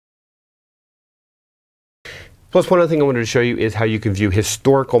Plus, one other thing I wanted to show you is how you can view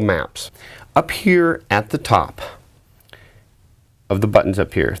historical maps. Up here at the top of the buttons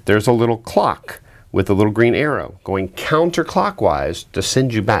up here, there's a little clock with a little green arrow going counterclockwise to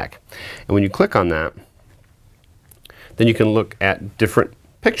send you back. And when you click on that, then you can look at different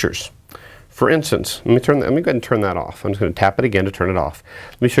pictures. For instance, let me go ahead and turn that off. I'm just going to tap it again to turn it off.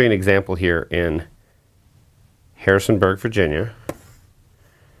 Let me show you an example here in Harrisonburg, Virginia.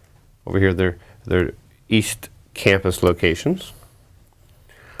 Over here, they're East Campus locations.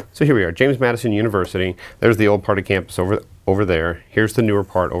 So here we are, James Madison University. There's the old part of campus over there. Here's the newer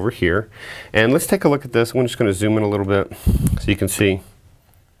part over here. And let's take a look at this. I'm just going to zoom in a little bit so you can see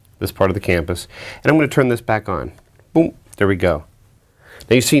this part of the campus. And I'm going to turn this back on. Boom, there we go.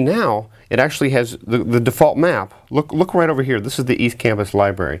 Now you see now, it actually has the default map. Look right over here. This is the East Campus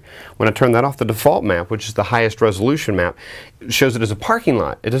Library. When I turn that off, the default map, which is the highest resolution map, shows it as a parking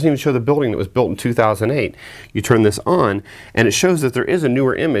lot. It doesn't even show the building that was built in 2008. You turn this on, and it shows that there is a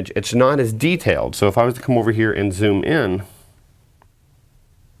newer image. It's not as detailed. So if I was to come over here and zoom in,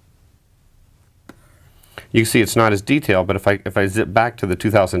 you can see it's not as detailed, but if I zip back to the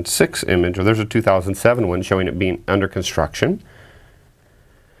 2006 image, or there's a 2007 one showing it being under construction.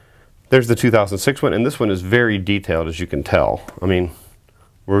 There's the 2006 one, and this one is very detailed, as you can tell. I mean,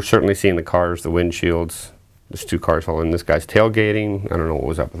 we're certainly seeing the cars, the windshields. There's two cars following this guy's tailgating. I don't know what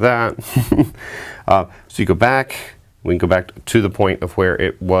was up with that. So you go back, we can go back to the point of where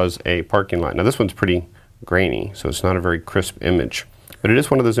it was a parking lot. Now this one's pretty grainy, so it's not a very crisp image. But it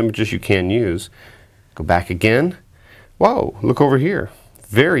is one of those images you can use. Go back again. Whoa, look over here.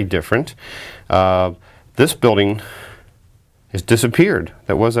 Very different. This building has disappeared.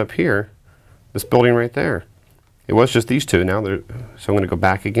 That was up here. This building right there. It was just these two. Now so I'm going to go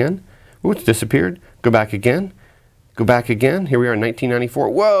back again. Ooh, it's disappeared. Go back again. Go back again. Here we are in 1994.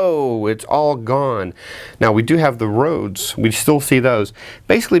 Whoa, it's all gone. Now we do have the roads. We still see those.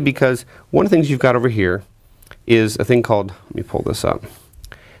 Basically because one of the things you've got over here is a thing called, let me pull this up,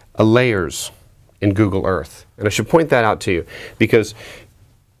 a layers in Google Earth. And I should point that out to you because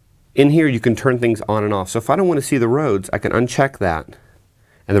in here you can turn things on and off. So if I don't want to see the roads, I can uncheck that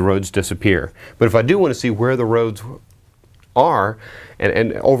and the roads disappear. But if I do want to see where the roads are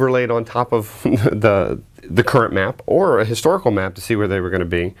and overlaid on top of the current map or a historical map to see where they were going to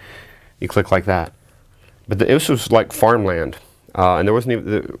be, you click like that. But this was like farmland. And there wasn't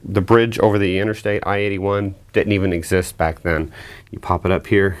even the bridge over the interstate, I-81, didn't even exist back then. You pop it up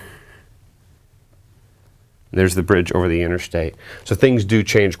here. There's the bridge over the interstate. So things do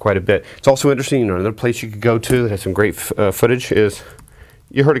change quite a bit. It's also interesting, you know, another place you could go to that has some great footage is,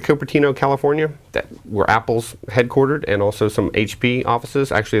 you heard of Cupertino, California? Where Apple's headquartered, and also some HP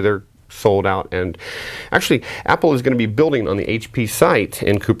offices. Actually, they're sold out, and actually Apple is going to be building on the HP site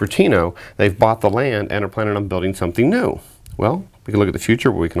in Cupertino. They've bought the land and are planning on building something new. Well, we can look at the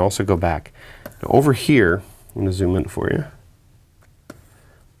future, but we can also go back. Now, over here, I'm going to zoom in for you.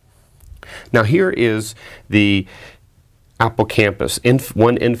 Now here is the Apple campus,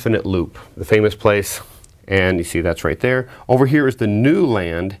 One Infinite Loop, the famous place, and you see that's right there. Over here is the new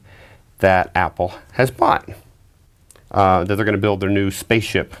land that Apple has bought. That they're going to build their new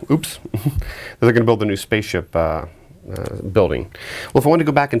spaceship. Oops. That they're going to build the new spaceship building. Well, if I want to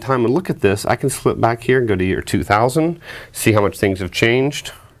go back in time and look at this, I can slip back here and go to year 2000, see how much things have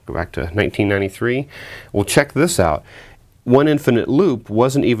changed. Go back to 1993. We'll check this out. One Infinite Loop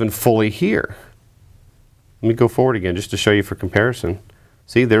wasn't even fully here. Let me go forward again just to show you for comparison.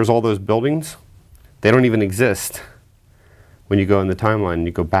 See, there's all those buildings. They don't even exist when you go in the timeline and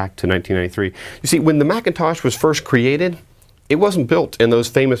you go back to 1993. You see, when the Macintosh was first created, it wasn't built in those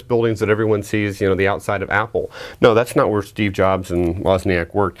famous buildings that everyone sees, you know, the outside of Apple. No, that's not where Steve Jobs and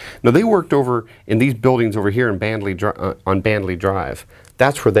Wozniak worked. No, they worked over in these buildings over here in on Bandley Drive.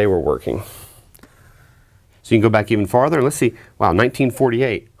 That's where they were working. So you can go back even farther and let's see, wow,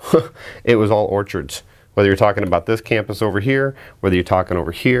 1948, it was all orchards. Whether you're talking about this campus over here, whether you're talking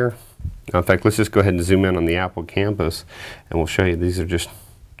over here. Now, in fact, let's just go ahead and zoom in on the Apple campus and we'll show you. These are just,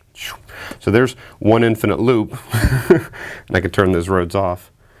 so there's One Infinite Loop, and I could turn those roads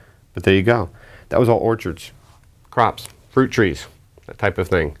off. But there you go. That was all orchards, crops, fruit trees, that type of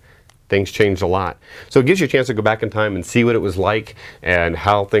thing. Things changed a lot. So it gives you a chance to go back in time and see what it was like and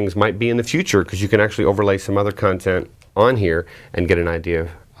how things might be in the future, because you can actually overlay some other content on here and get an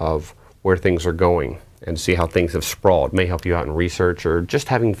idea of where things are going and see how things have sprawled. It may help you out in research or just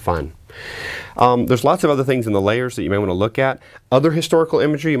having fun. There's lots of other things in the layers that you may want to look at. Other historical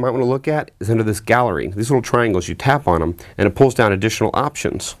imagery you might want to look at is under this gallery. These little triangles, you tap on them and it pulls down additional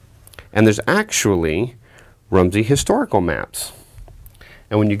options. And there's actually Rumsey historical maps.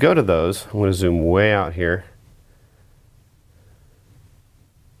 And when you go to those, I'm going to zoom way out here.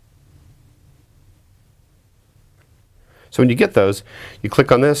 So when you get those, you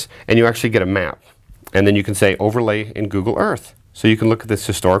click on this and you actually get a map. And then you can say overlay in Google Earth. So you can look at this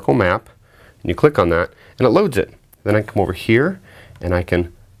historical map and you click on that and it loads it. Then I come over here and I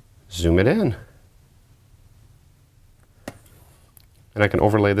can zoom it in. And I can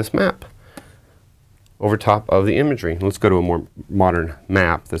overlay this map over top of the imagery. Let's go to a more modern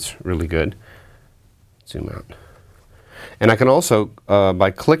map that's really good. Zoom out. And I can also,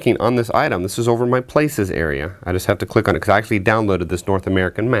 by clicking on this item, this is over my places area. I just have to click on it because I actually downloaded this North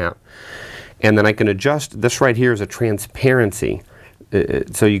American map. And then I can adjust, this right here is a transparency.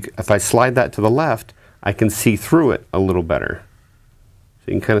 So if I slide that to the left, I can see through it a little better.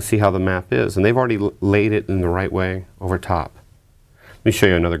 So you can kind of see how the map is. And they've already laid it in the right way over top. Let me show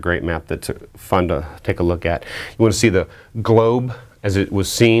you another great map that's fun to take a look at. You want to see the globe as it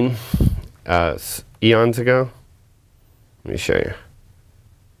was seen eons ago? Let me show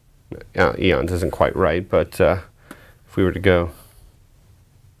you. Eons isn't quite right, but if we were to go.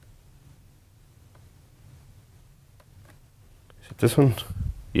 Is it this one?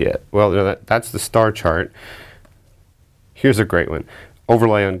 Yeah, well, no, that's the star chart. Here's a great one.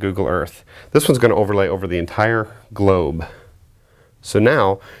 Overlay on Google Earth. This one's going to overlay over the entire globe. So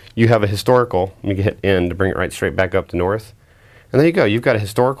now you have a historical, let me hit N to bring it right straight back up to north. And there you go, you've got a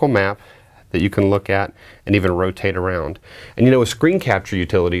historical map that you can look at and even rotate around. And you know, with screen capture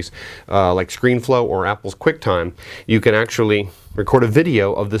utilities like ScreenFlow or Apple's QuickTime, you can actually record a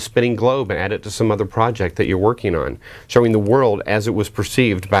video of the spinning globe and add it to some other project that you're working on, showing the world as it was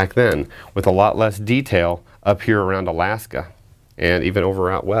perceived back then, with a lot less detail up here around Alaska, and even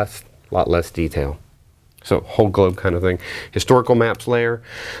over out west, a lot less detail. So whole globe kind of thing. Historical maps layer,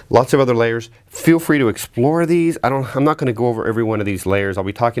 lots of other layers. Feel free to explore these. I'm not going to go over every one of these layers. I'll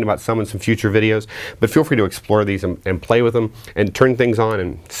be talking about some in some future videos, but feel free to explore these and play with them and turn things on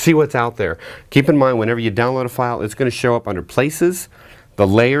and see what's out there. Keep in mind, whenever you download a file, it's going to show up under places. The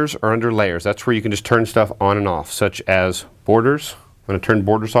layers are under layers. That's where you can just turn stuff on and off, such as borders. When I turn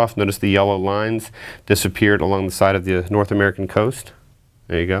borders off, notice the yellow lines disappeared along the side of the North American coast.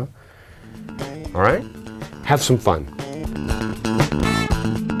 There you go. All right. Have some fun.